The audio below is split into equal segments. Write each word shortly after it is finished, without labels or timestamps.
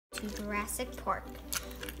to Jurassic Park.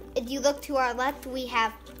 If you look to our left, we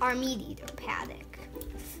have our meat eater paddock.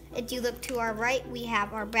 If you look to our right, we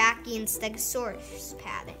have our Brachii and Stegosaurus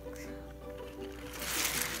paddock.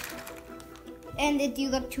 And if you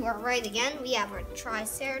look to our right again, we have our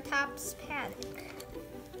Triceratops paddock.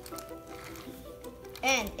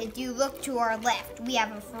 And if you look to our left, we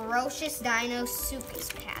have a ferocious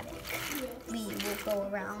Dinosuchus paddock. We will go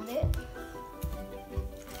around it.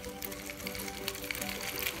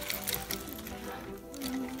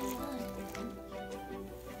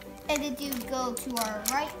 And if you go to our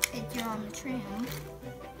right, if you're on the tram,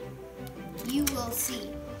 you will see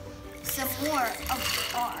some more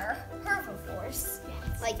of our herbivores,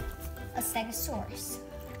 like a Stegosaurus.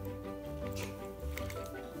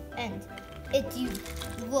 And if you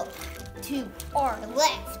look to our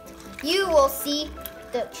left, you will see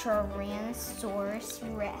the Tyrannosaurus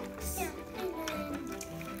Rex.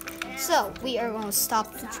 So we are going to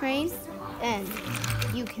stop the train, and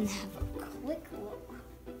you can have